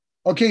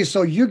Okay,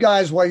 so you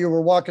guys, while you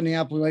were walking the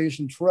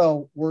Appalachian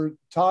Trail, were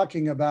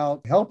talking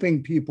about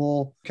helping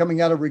people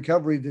coming out of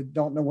recovery that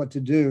don't know what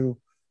to do.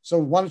 So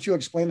why don't you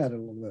explain that a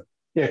little bit?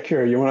 Yeah,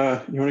 Kara, you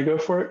wanna go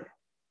for it?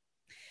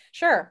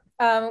 Sure.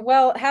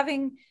 Well,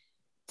 having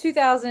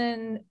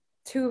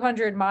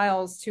 2,200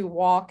 miles to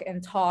walk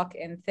and talk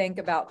and think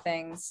about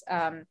things,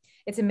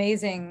 it's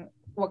amazing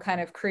what kind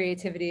of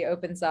creativity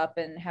opens up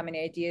and how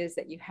many ideas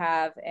that you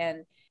have.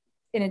 And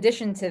in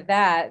addition to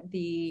that,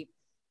 the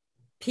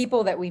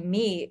people that we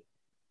meet,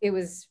 it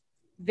was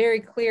very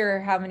clear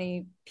how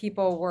many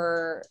people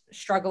were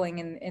struggling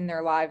in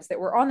their lives that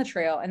were on the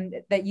trail and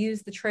that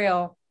use the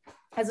trail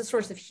as a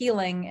source of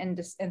healing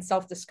and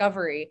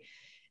self-discovery.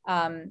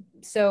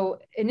 So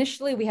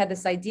initially we had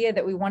this idea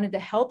that we wanted to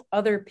help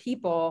other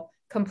people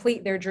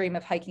complete their dream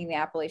of hiking the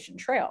Appalachian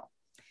Trail.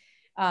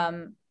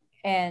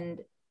 And,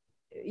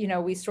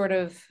 we sort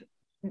of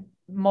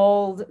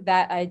mold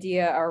that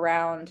idea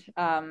around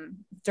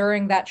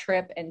during that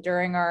trip and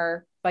during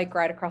our bike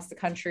ride across the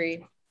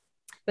country.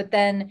 But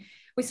then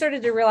we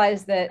started to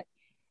realize that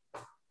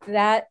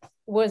that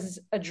was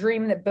a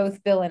dream that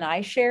both Bill and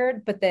I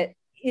shared, but that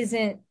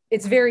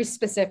it's very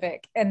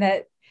specific. And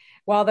that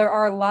while there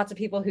are lots of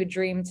people who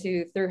dream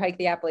to through hike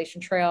the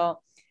Appalachian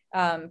Trail,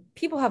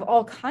 people have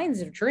all kinds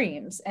of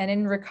dreams. And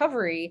in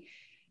recovery,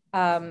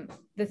 the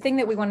thing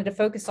that we wanted to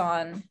focus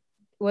on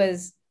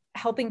was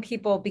helping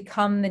people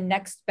become the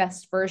next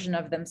best version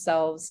of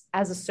themselves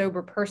as a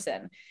sober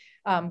person,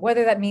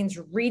 whether that means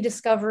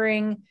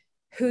rediscovering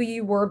who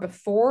you were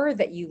before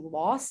that you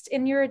lost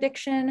in your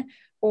addiction,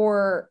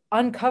 or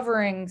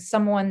uncovering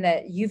someone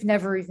that you've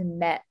never even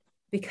met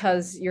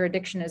because your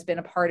addiction has been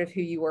a part of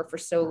who you were for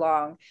so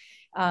long.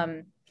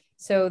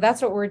 So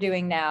that's what we're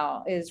doing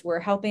now, is we're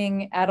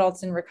helping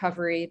adults in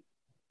recovery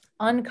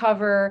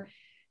uncover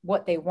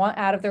what they want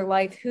out of their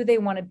life, who they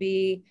want to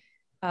be.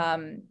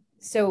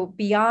 So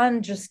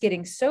beyond just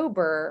getting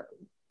sober,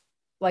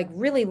 like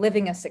really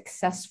living a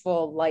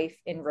successful life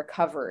in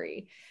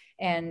recovery.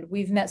 And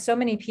we've met so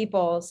many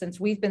people since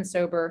we've been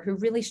sober who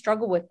really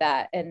struggle with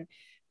that. And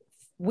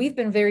we've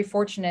been very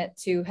fortunate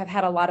to have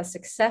had a lot of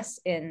success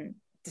in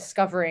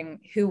discovering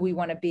who we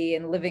want to be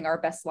and living our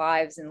best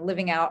lives and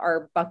living out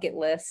our bucket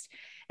list.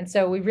 And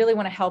so we really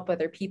want to help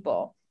other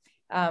people.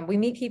 We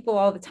meet people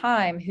all the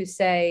time who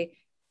say,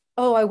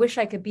 "Oh, I wish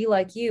I could be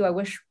like you. I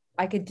wish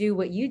I could do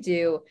what you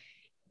do."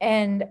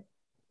 And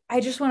I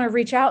just want to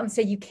reach out and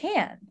say, you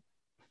can.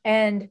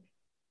 And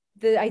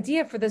the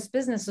idea for this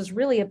business is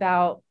really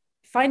about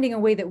finding a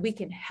way that we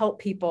can help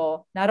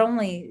people not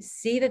only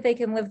see that they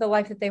can live the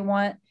life that they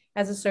want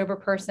as a sober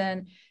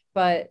person,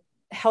 but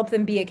help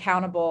them be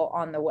accountable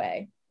on the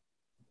way.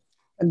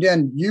 And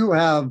then you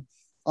have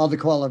all the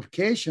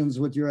qualifications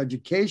with your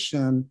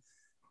education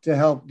to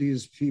help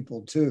these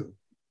people too,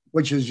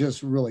 which is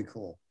just really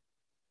cool.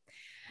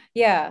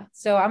 Yeah.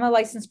 So I'm a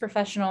licensed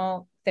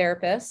professional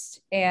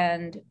therapist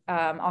and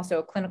also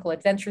a clinical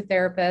adventure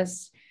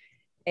therapist,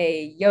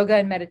 a yoga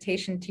and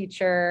meditation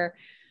teacher,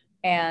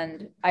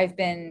 and I've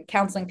been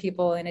counseling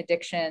people in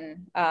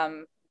addiction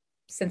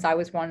since I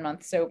was 1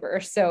 month sober.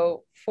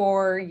 So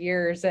 4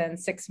 years and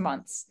 6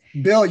 months.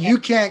 Bill, you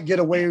can't get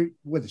away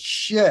with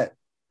shit,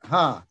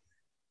 huh?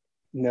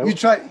 No. You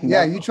try,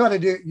 yeah, you try to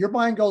do, your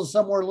mind goes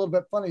somewhere a little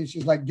bit funny.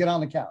 She's like, get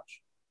on the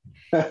couch.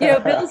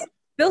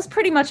 Bill's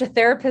pretty much a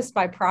therapist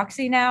by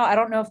proxy now. I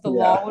don't know if the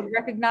law would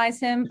recognize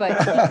him, but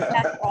he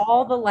has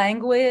all the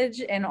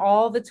language and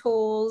all the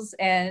tools.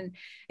 And,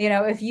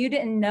 if you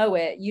didn't know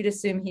it, you'd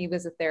assume he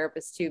was a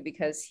therapist too,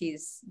 because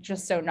he's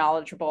just so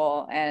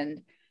knowledgeable.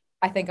 And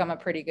I think I'm a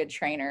pretty good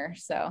trainer.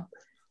 So.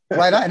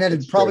 Right. And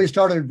it probably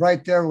started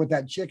right there with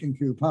that chicken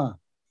coop, huh?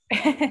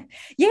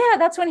 Yeah,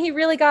 that's when he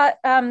really got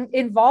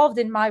involved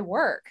in my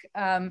work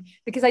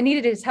because I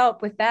needed his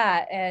help with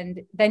that.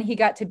 And then he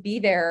got to be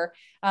there.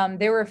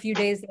 There were a few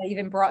days that I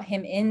even brought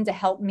him in to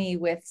help me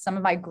with some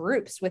of my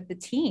groups with the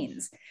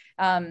teens.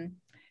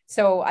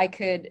 So I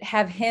could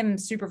have him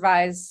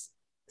supervise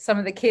some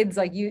of the kids,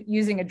 like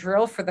using a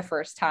drill for the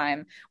first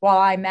time, while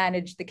I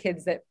managed the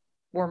kids that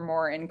were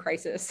more in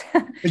crisis.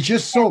 It's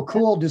just so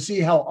cool to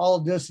see how all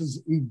of this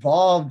has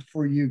evolved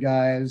for you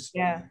guys.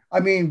 Yeah.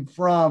 I mean,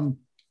 from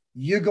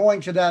you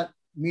going to that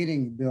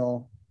meeting,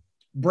 Bill,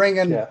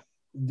 bringing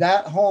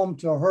that home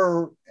to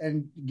her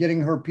and getting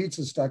her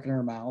pizza stuck in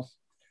her mouth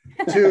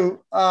to,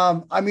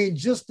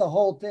 just the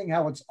whole thing,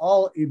 how it's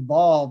all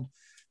evolved.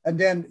 And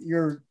then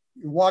you're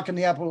walking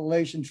the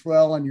Appalachian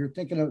Trail and you're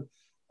thinking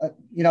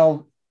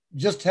of,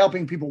 just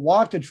helping people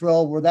walk the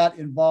trail, where that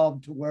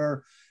involved to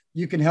where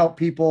you can help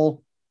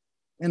people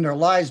in their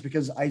lives,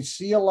 because I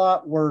see a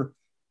lot where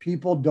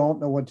people don't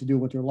know what to do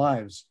with their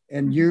lives,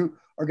 and you're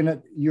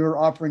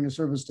offering a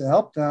service to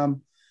help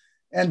them.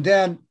 And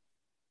then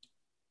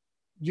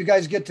you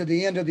guys get to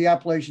the end of the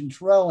Appalachian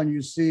Trail and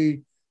you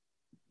see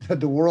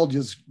the world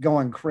just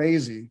going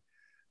crazy.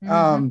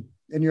 And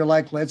you're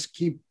like, let's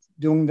keep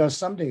doing the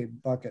someday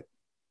bucket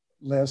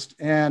list.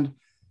 And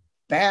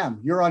bam,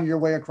 you're on your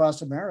way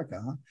across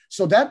America. Huh?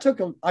 So that took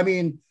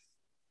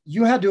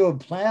you had to have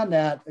planned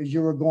that as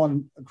you were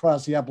going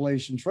across the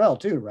Appalachian Trail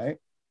too, right?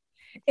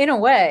 In a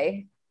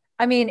way.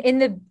 I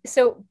mean,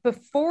 so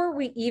before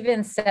we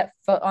even set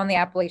foot on the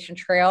Appalachian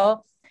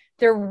Trail,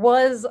 there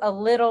was a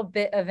little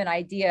bit of an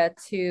idea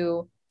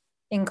to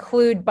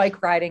include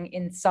bike riding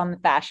in some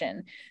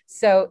fashion.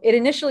 So it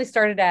initially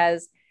started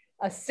as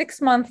a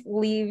 6 month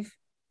leave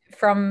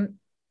from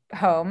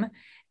home.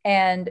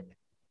 And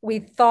we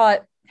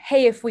thought,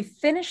 hey, if we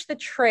finish the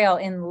trail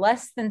in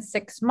less than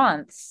 6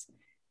 months,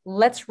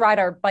 let's ride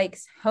our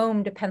bikes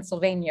home to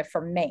Pennsylvania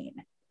from Maine.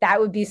 That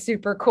would be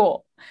super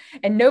cool.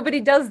 And nobody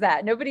does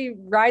that. Nobody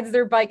rides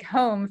their bike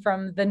home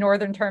from the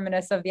northern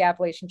terminus of the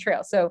Appalachian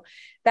Trail. So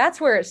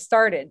that's where it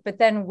started. But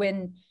then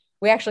when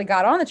we actually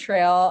got on the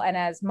trail, and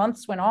as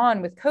months went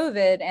on with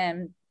COVID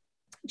and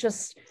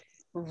just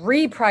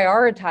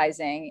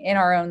reprioritizing in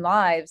our own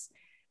lives,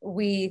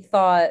 we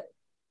thought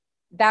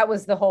that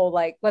was the whole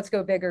like, let's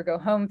go big or go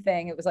home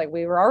thing. It was like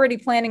we were already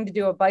planning to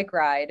do a bike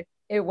ride.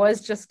 It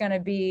was just going to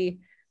be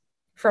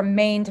from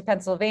Maine to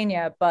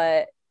Pennsylvania,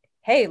 but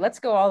hey, let's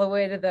go all the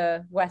way to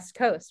the West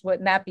Coast.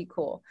 Wouldn't that be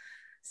cool?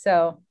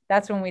 So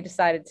that's when we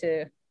decided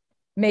to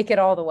make it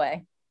all the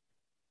way.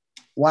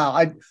 Wow.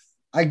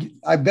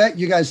 I bet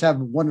you guys have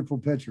wonderful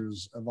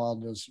pictures of all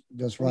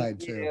this ride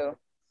too.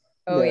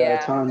 Oh yeah.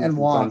 Tons and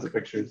tons of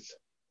pictures.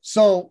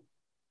 So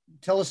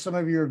tell us some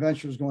of your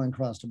adventures going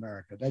across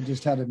America. That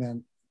just had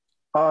been.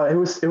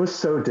 It was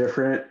so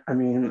different. I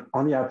mean,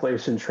 on the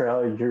Appalachian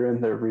Trail, you're in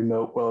the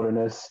remote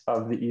wilderness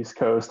of the East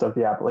Coast of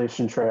the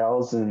Appalachian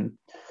Trails, and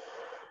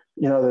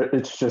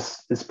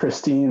it's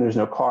pristine. There's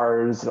no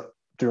cars.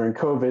 During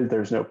COVID,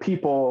 there's no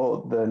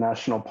people. The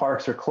national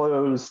parks are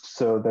closed,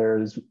 so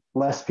there's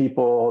less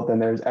people than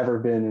there's ever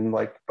been in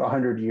like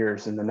 100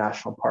 years in the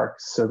national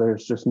parks. So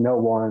there's just no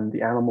one.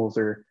 The animals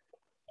are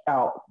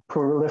out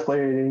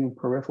proliferating,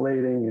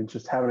 and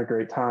just having a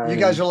great time. You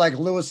guys are like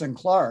Lewis and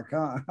Clark,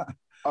 huh?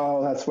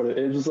 Oh, that's what it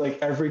is. It was like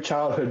every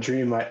childhood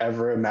dream I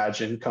ever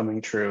imagined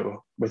coming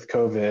true with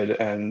COVID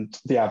and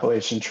the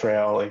Appalachian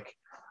Trail. Like,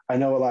 I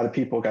know a lot of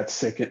people got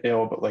sick and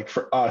ill, but like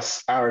for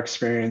us, our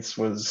experience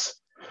was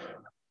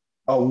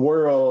a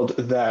world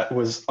that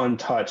was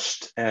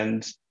untouched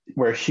and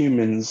where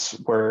humans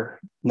were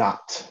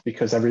not,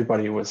 because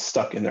everybody was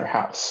stuck in their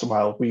house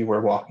while we were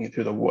walking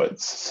through the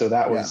woods. So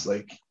that was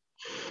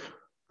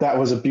that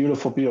was a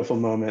beautiful, beautiful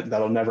moment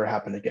that'll never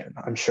happen again,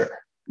 I'm sure,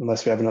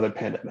 unless we have another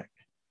pandemic.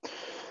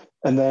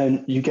 And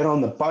then you get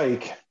on the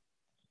bike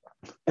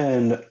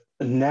and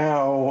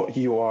now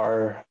you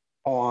are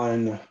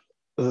on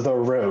the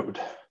road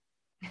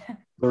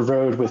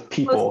with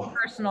people. Most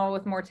personal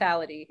with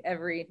mortality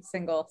every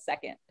single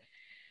second.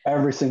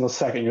 Every single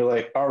second, you're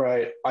like, all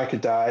right, I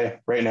could die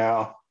right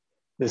now.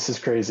 This is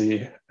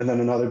crazy. And then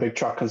another big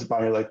truck comes by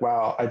and you're like,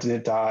 wow, I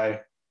didn't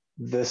die.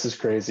 This is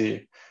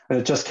crazy. And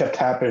it just kept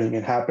happening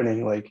and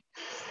happening. Like,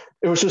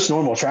 it was just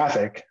normal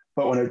traffic.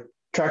 But when a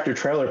tractor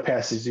trailer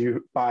passes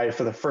you by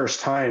for the first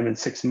time in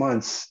 6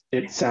 months,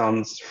 it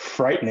sounds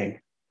frightening.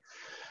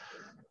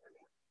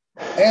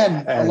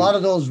 And a lot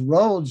of those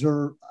roads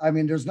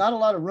there's not a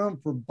lot of room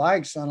for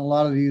bikes on a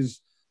lot of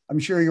these. I'm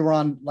sure you were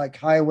on like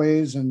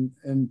highways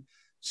and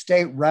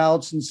state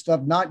routes and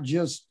stuff, not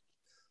just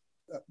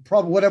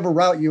probably whatever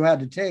route you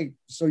had to take.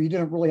 So you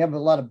didn't really have a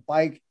lot of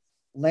bike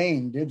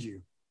lane, did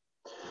you?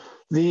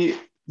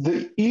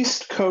 The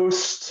East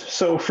Coast,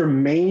 so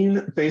from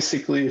Maine,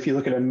 basically, if you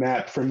look at a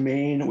map, from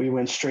Maine, we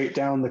went straight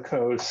down the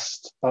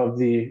coast of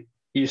the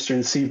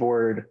eastern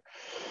seaboard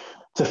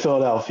to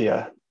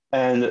Philadelphia.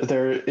 And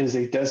there is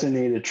a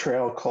designated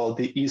trail called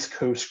the East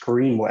Coast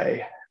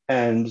Greenway.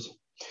 And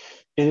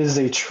it is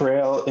a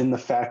trail in the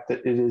fact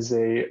that it is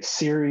a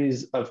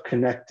series of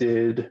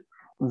connected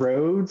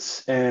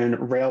roads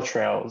and rail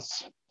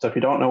trails. So if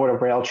you don't know what a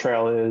rail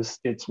trail is,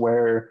 it's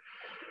where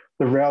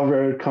the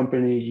railroad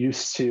company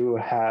used to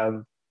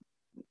have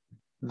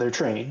their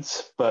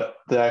trains, but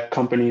that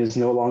company is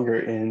no longer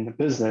in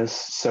business.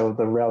 So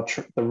the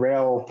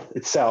rail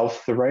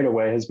itself, the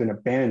right-of-way, has been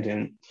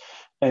abandoned,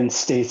 and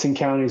states and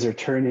counties are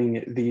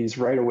turning these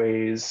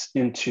right-of-ways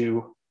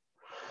into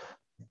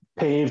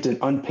paved and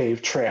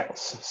unpaved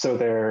trails. So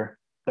they're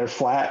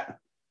flat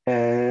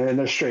and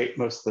they're straight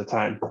most of the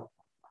time.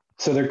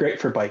 So they're great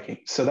for biking.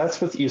 So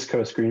that's what the East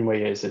Coast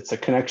Greenway is. It's a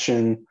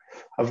connection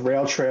of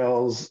rail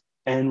trails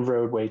and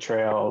roadway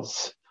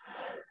trails.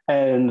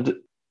 And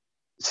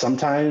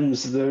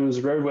sometimes those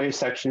roadway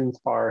sections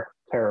are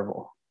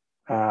terrible.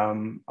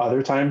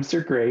 Other times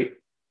they're great.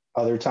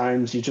 Other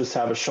times you just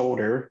have a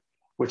shoulder,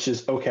 which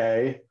is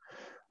okay.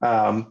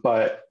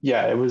 But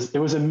yeah, it was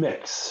a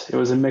mix. It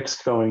was a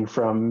mix going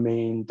from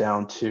Maine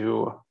down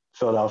to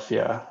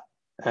Philadelphia.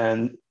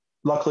 And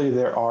luckily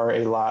there are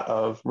a lot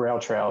of rail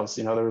trails.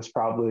 There was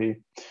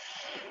probably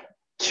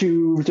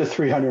 200 to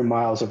 300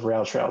 miles of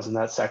rail trails in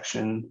that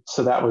section.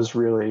 So that was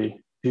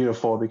really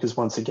beautiful because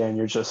once again,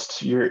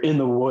 you're in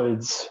the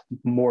woods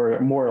more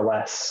or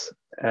less,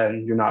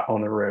 and you're not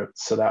on the road.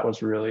 So that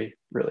was really,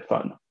 really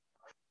fun.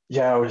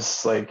 Yeah, it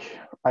was like,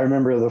 I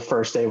remember the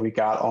first day we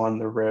got on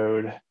the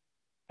road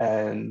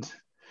and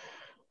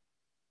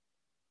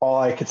all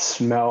I could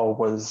smell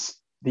was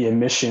the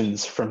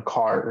emissions from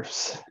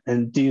cars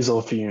and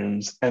diesel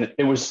fumes, and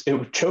it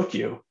would choke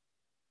you.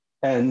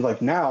 And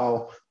like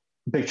now,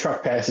 big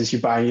truck passes you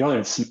by,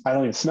 and I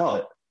don't even smell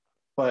it.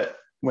 But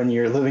when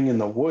you're living in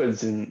the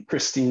woods in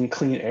pristine,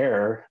 clean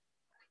air,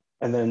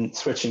 and then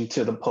switching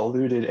to the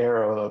polluted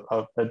air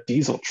of a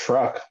diesel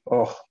truck,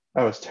 oh,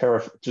 that was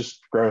terrible,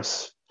 just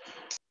gross.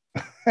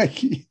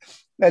 And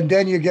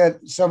then you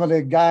get some of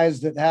the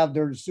guys that have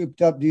their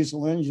souped up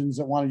diesel engines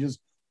that want to just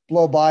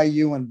blow by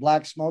you and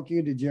black smoke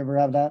you. Did you ever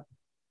have that?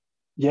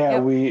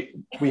 Yeah, yep.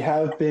 we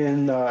have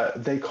been,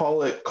 they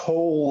call it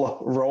coal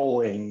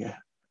rolling,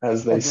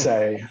 as they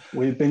say.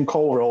 We've been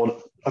coal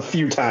rolled a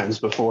few times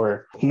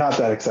before. Not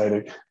that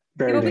exciting.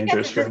 Very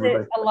dangerous for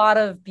everybody. A lot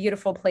of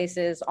beautiful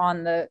places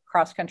on the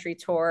cross country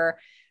tour.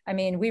 I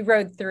mean, we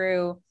rode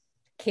through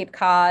Cape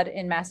Cod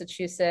in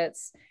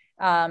Massachusetts.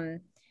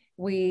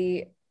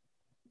 We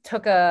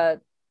took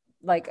the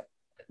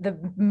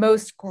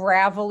most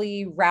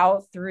gravelly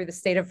route through the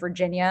state of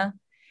Virginia.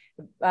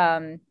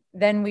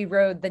 Then we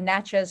rode the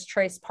Natchez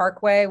Trace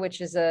Parkway, which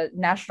is a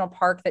national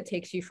park that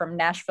takes you from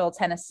Nashville,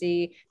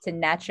 Tennessee to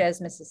Natchez,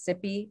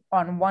 Mississippi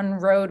on one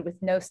road with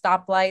no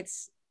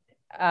stoplights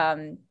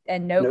and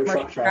no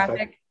commercial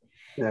traffic.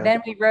 Yeah.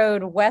 Then we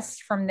rode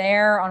west from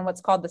there on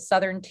what's called the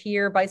Southern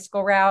Tier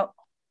bicycle route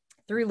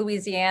through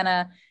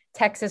Louisiana,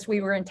 Texas.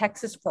 We were in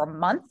Texas for a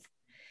month.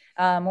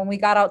 When we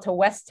got out to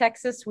West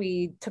Texas,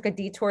 we took a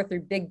detour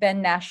through Big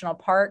Bend National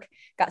Park,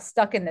 got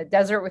stuck in the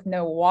desert with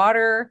no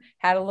water,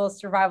 had a little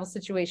survival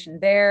situation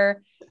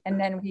there. And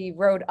then we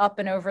rode up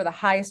and over the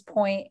highest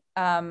point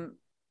on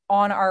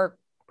our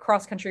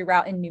cross-country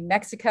route in New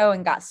Mexico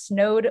and got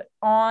snowed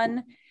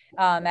on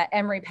at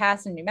Emery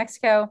Pass in New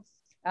Mexico,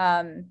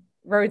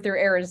 rode through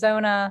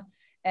Arizona,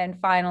 and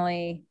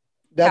finally...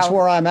 That's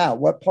where I'm at.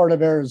 What part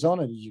of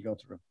Arizona did you go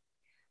through?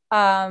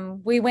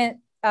 We went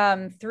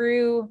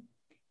through...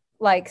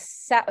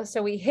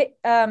 so we hit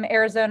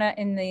Arizona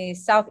in the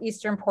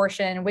southeastern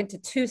portion, went to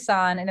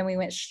Tucson, and then we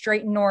went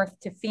straight north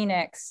to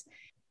Phoenix.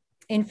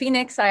 In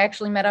Phoenix, I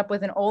actually met up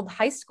with an old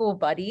high school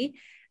buddy,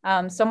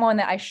 someone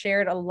that I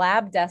shared a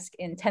lab desk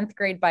in 10th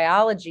grade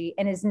biology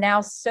and is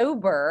now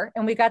sober.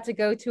 And we got to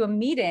go to a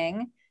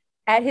meeting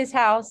at his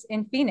house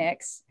in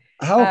Phoenix.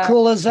 How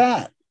cool is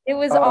that? It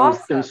was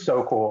awesome. It was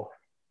so cool.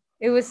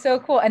 It was so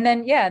cool. And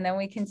then, and then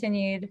we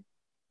continued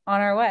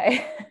on our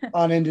way.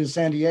 On into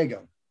San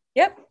Diego.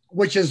 Yep.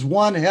 Which is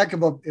one heck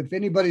of if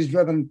anybody's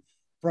driven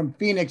from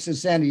Phoenix to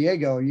San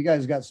Diego, you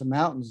guys got some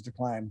mountains to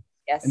climb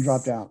and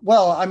drop down.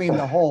 Well, I mean,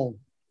 the whole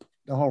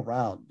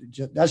route,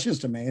 that's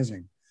just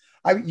amazing.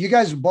 You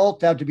guys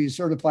both have to be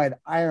certified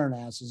iron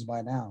asses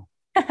by now.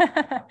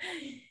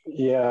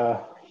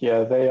 Yeah.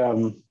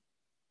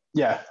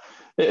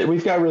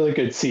 We've got really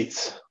good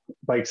seats,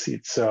 bike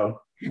seats. So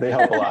they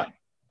help a lot.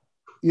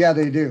 Yeah,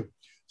 they do.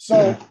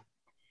 So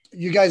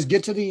you guys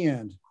get to the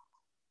end.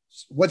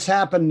 What's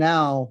happened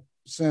now?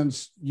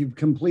 Since you've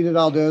completed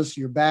all this,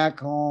 you're back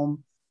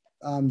home,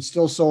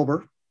 still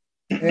sober,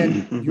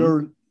 and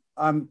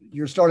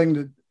you're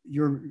starting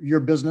your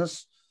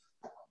business.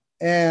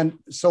 And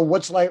so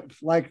what's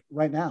like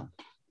right now?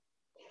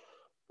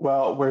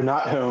 Well, we're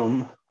not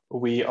home.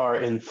 We are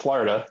in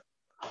Florida.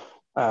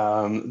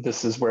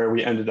 This is where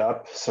we ended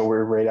up. So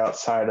we're right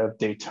outside of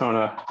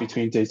Daytona,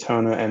 between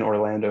Daytona and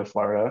Orlando,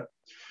 Florida.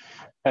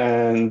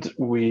 And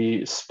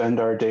we spend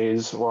our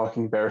days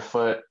walking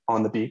barefoot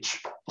on the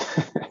beach.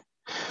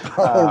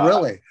 Oh,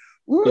 really?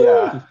 Woo!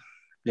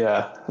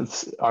 Yeah.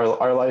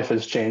 Our life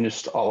has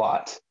changed a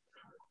lot.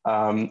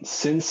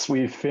 Since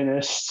we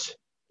finished,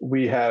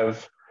 when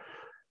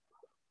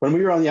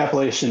we were on the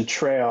Appalachian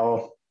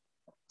Trail,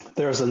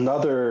 there's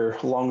another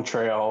long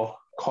trail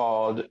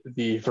called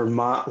the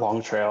Vermont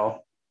Long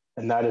Trail.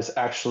 And that is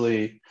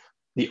actually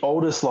the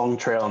oldest long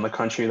trail in the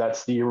country.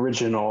 That's the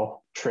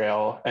original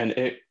trail. And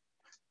it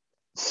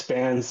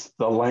spans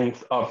the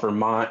length of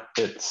Vermont.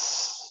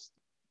 It's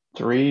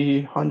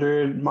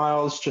 300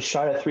 miles, just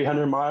shy of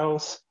 300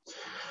 miles.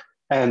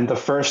 And the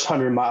first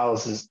 100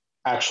 miles is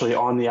actually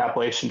on the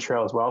Appalachian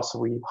Trail as well. So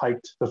we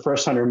hiked the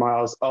first 100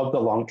 miles of the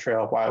long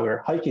trail while we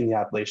were hiking the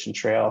Appalachian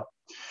Trail.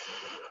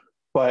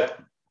 But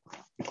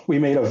we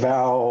made a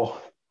vow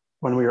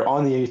when we were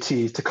on the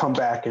AT to come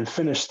back and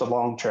finish the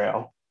long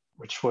trail,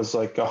 which was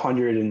like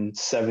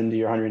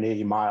 170 or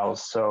 180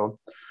 miles. So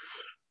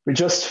we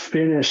just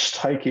finished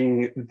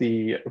hiking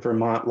the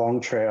Vermont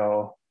Long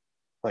Trail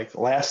like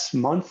last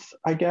month,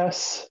 I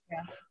guess.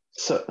 Yeah.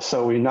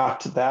 So we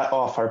knocked that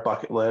off our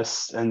bucket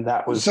list, and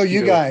that was so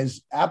you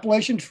guys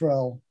Appalachian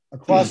Trail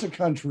across the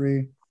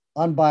country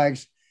on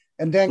bikes,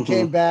 and then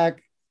came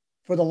back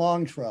for the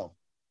long trail.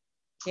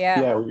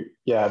 Yeah.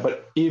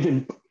 But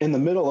even in the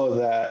middle of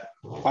that,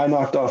 I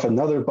knocked off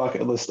another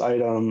bucket list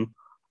item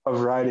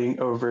of riding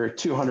over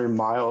 200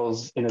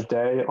 miles in a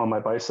day on my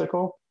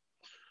bicycle.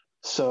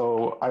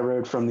 So I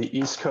rode from the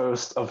east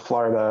coast of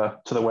Florida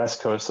to the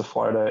west coast of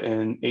Florida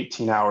in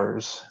 18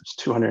 hours. It's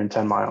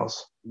 210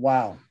 miles.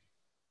 Wow.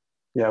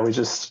 Yeah,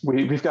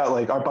 we've got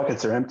like our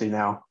buckets are empty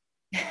now.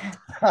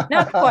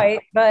 Not quite,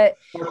 but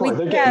they're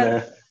getting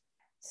there.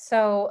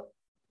 So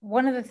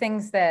one of the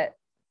things that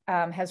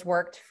has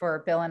worked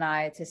for Bill and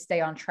I to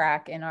stay on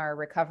track in our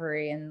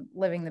recovery and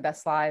living the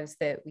best lives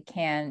that we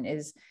can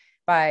is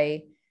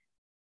by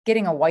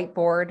getting a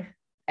whiteboard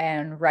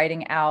and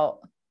writing out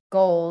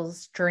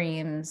goals,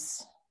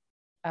 dreams,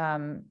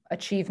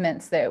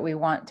 achievements that we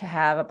want to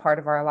have a part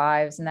of our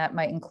lives. And that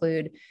might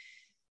include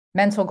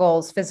mental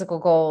goals, physical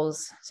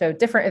goals. So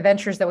different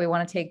adventures that we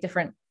want to take,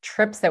 different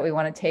trips that we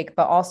want to take,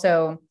 but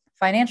also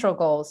financial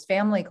goals,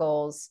 family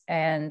goals,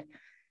 and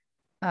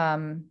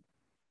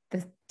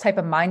the type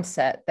of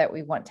mindset that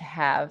we want to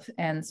have.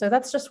 And so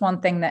that's just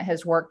one thing that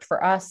has worked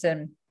for us.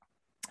 And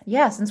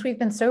yeah, since we've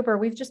been sober,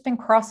 we've just been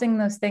crossing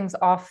those things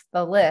off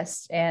the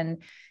list.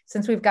 And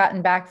since we've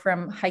gotten back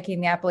from hiking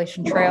the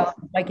Appalachian Trail,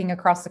 hiking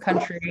across the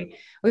country,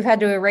 we've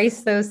had to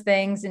erase those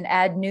things and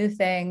add new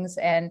things.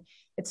 And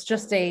it's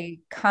just a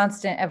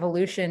constant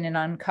evolution and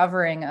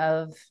uncovering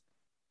of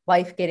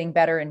life getting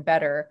better and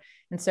better.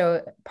 And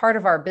so part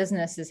of our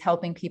business is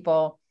helping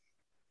people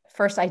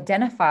first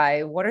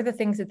identify what are the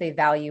things that they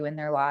value in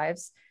their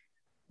lives,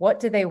 what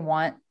do they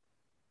want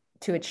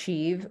to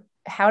achieve,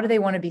 how do they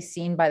want to be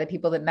seen by the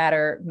people that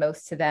matter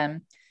most to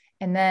them,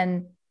 and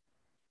then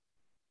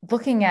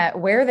looking at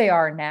where they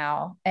are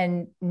now.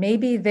 And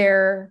maybe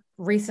they're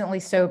recently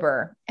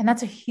sober, and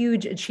that's a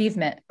huge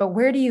achievement, but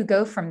where do you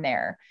go from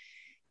there?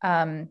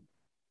 Part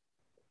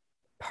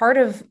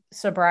of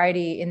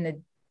sobriety in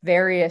the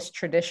various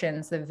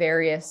traditions, the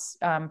various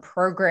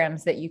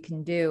programs that you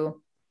can do,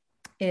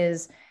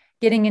 is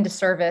getting into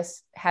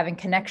service, having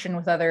connection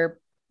with other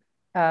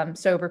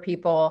sober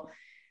people.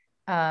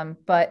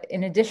 But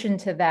in addition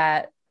to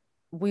that,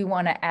 we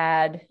want to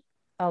add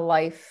a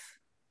life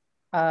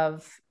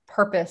of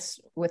purpose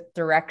with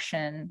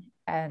direction.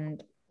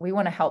 And we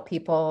want to help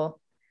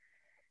people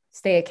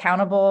stay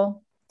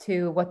accountable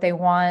to what they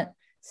want,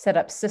 set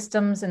up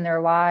systems in their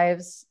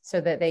lives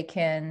so that they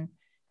can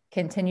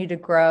continue to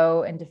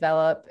grow and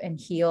develop and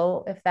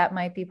heal, if that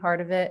might be part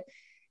of it.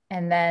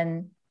 And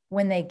then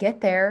when they get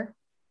there,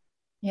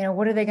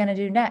 what are they going to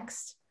do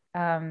next?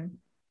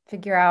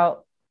 Figure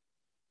out,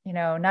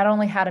 not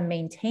only how to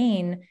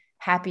maintain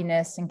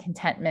happiness and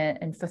contentment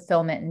and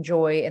fulfillment and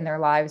joy in their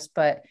lives,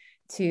 but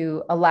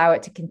to allow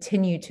it to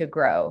continue to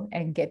grow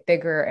and get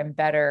bigger and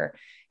better.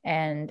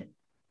 And,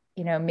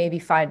 maybe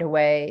find a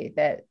way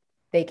that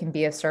they can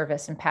be of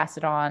service and pass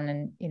it on.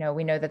 And,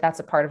 we know that that's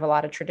a part of a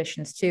lot of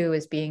traditions too,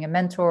 is being a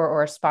mentor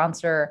or a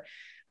sponsor,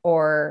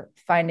 or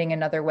finding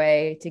another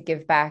way to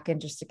give back and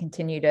just to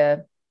continue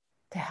to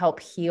help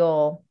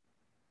heal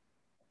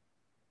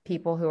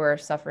people who are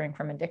suffering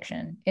from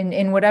addiction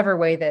in whatever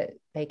way that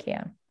they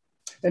can.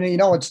 And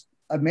it's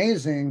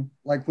amazing,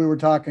 like we were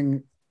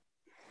talking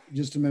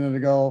just a minute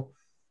ago,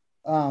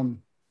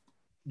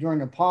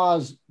 during a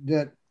pause,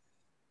 that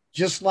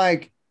just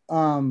like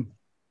in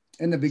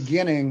the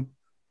beginning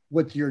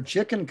with your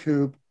chicken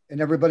coop and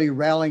everybody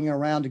rallying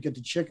around to get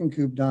the chicken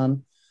coop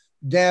done,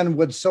 then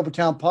with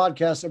Sobertown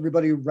Podcast,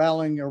 everybody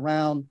rallying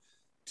around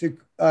to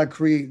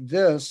create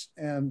this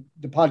and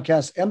the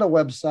podcast and the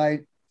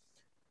website.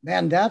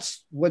 Man,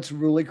 that's what's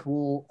really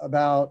cool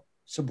about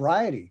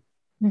sobriety.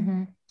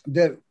 Mm-hmm.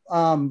 That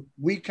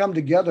we come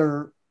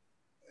together.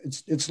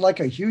 It's like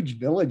a huge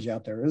village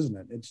out there, isn't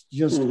it? It's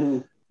just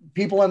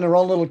people in their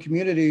own little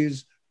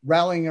communities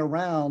rallying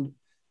around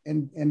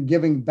and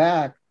giving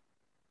back.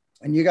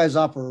 And you guys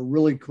offer a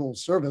really cool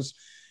service.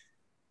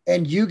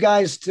 And you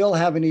guys still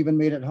haven't even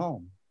made it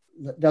home.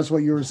 That's what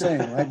you were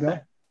saying, right, Bill?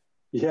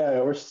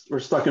 Yeah, we're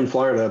stuck in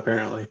Florida,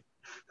 apparently.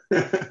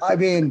 I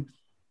mean,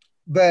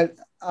 but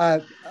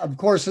of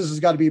course, this has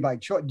got to be by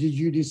choice. Did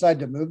you decide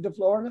to move to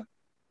Florida?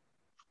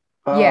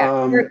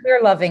 Yeah,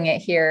 we're loving it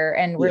here,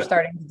 and we're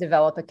starting to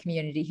develop a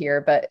community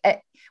here. But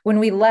when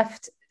we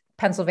left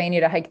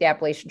Pennsylvania to hike the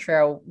Appalachian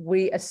Trail,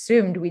 we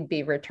assumed we'd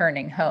be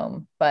returning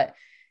home. But,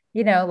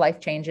 life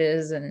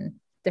changes and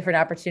different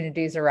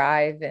opportunities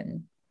arrive.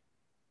 And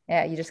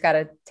yeah, you just got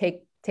to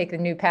take the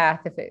new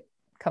path if it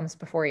comes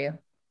before you.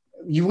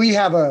 We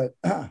have a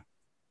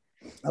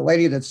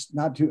lady that's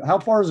not too, how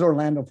far is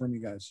Orlando from you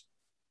guys?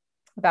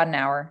 About an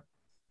hour.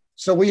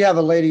 So we have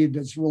a lady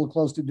that's real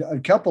close to, a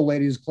couple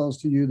ladies close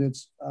to you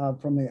that's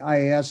from the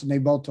IAS, and they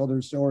both told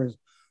their stories.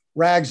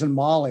 Rags and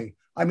Molly.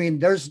 I mean,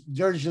 there's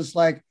just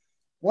like,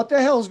 what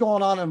the hell is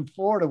going on in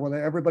Florida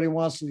where everybody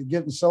wants to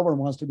get sober and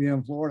wants to be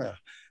in Florida?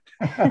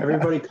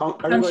 Everybody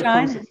comes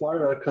to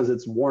Florida because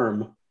it's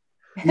warm.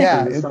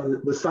 Yeah.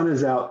 The sun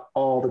is out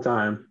all the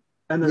time.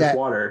 And there's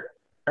water.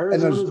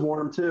 Arizona's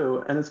warm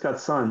too, and it's got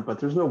sun, but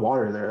there's no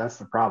water there. That's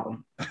the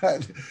problem.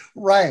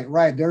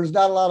 Right. There's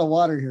not a lot of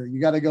water here. You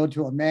got to go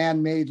to a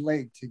man-made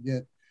lake to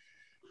get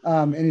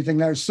anything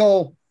there.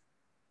 So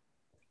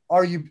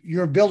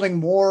you're building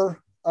more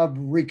of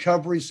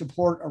recovery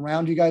support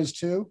around you guys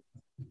too,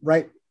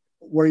 right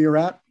where you're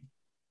at?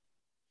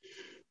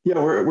 Yeah,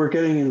 we're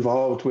getting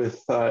involved with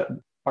our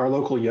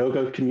local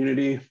yoga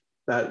community.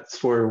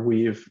 That's where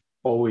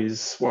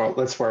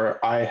that's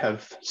where I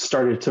have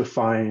started to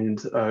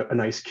find a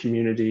nice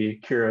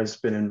community. Kera's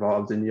been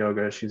involved in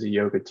yoga. She's a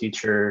yoga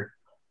teacher.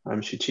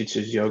 She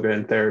teaches yoga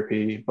and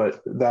therapy,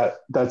 but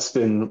that's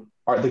been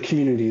the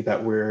community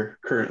that we're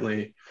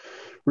currently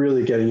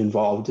really getting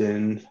involved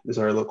in is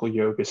our local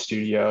yoga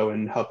studio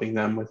and helping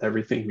them with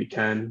everything we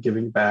can,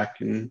 giving back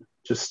and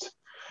just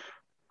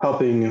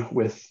helping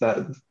with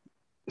that,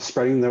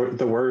 spreading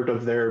the word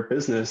of their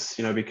business,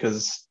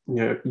 because,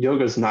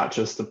 yoga is not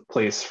just a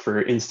place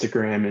for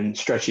Instagram and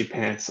stretchy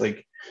pants.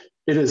 Like,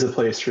 it is a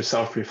place for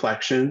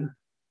self-reflection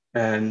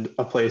and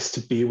a place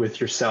to be with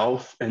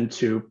yourself and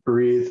to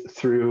breathe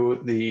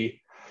through the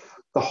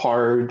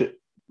hard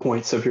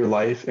points of your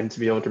life and to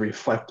be able to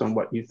reflect on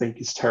what you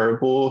think is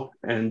terrible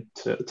and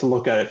to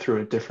look at it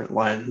through a different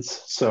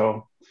lens.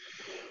 So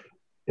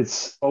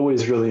it's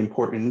always really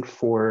important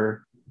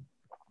for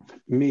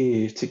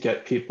me to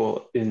get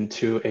people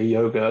into a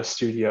yoga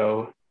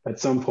studio at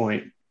some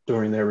point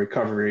during their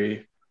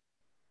recovery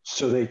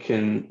so they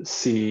can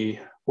see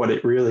what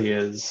it really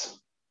is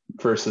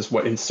versus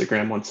what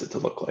Instagram wants it to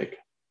look like.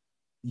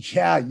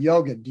 Yeah,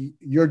 yoga.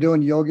 You're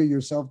doing yoga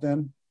yourself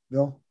then,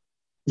 Bill?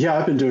 Yeah,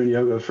 I've been doing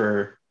yoga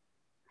for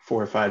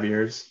 4 or 5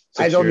 years.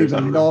 I don't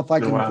even know if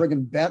I can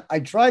friggin' bend. I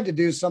tried to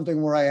do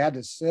something where I had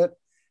to sit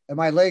and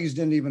my legs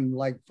didn't even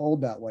like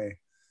fold that way.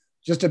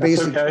 Just a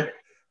basic. Okay.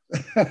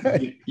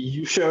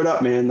 you showed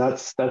up, man.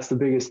 That's the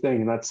biggest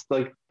thing.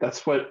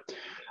 That's what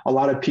a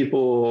lot of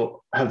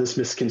people have this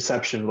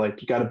misconception.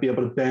 Like, you got to be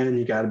able to bend,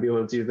 you got to be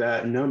able to do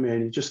that. And no,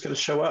 man, you just got to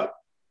show up.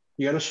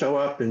 You got to show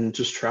up and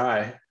just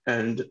try.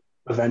 And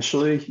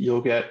eventually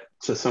you'll get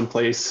to some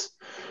place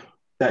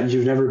that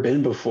you've never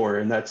been before.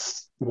 And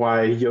that's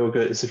why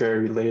yoga is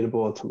very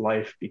relatable to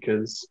life,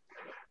 because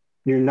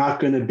you're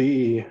not going to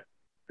be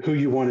who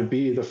you want to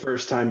be the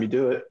first time you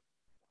do it.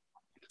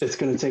 It's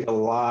going to take a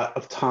lot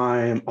of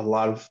time, a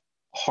lot of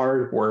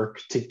hard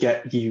work to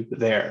get you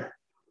there.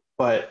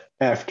 But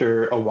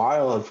after a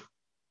while of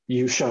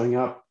you showing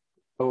up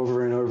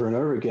over and over and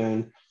over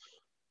again,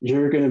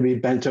 you're going to be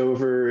bent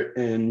over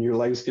and your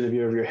leg's going to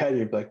be over your head. And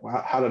you'll be like,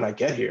 wow, how did I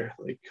get here?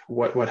 Like,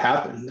 what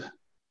happened?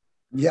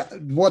 Yeah,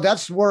 well,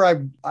 that's where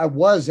I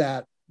was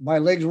at. My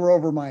legs were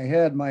over my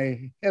head.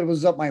 My head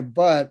was up my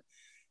butt.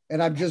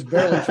 And I'm just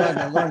barely trying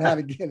to learn how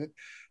to get it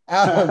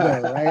out of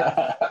there,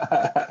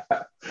 right?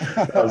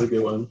 That was a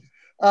good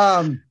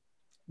one.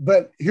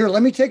 But here,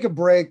 let me take a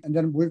break and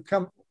then we'll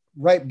come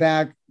right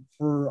back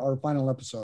for our final episode.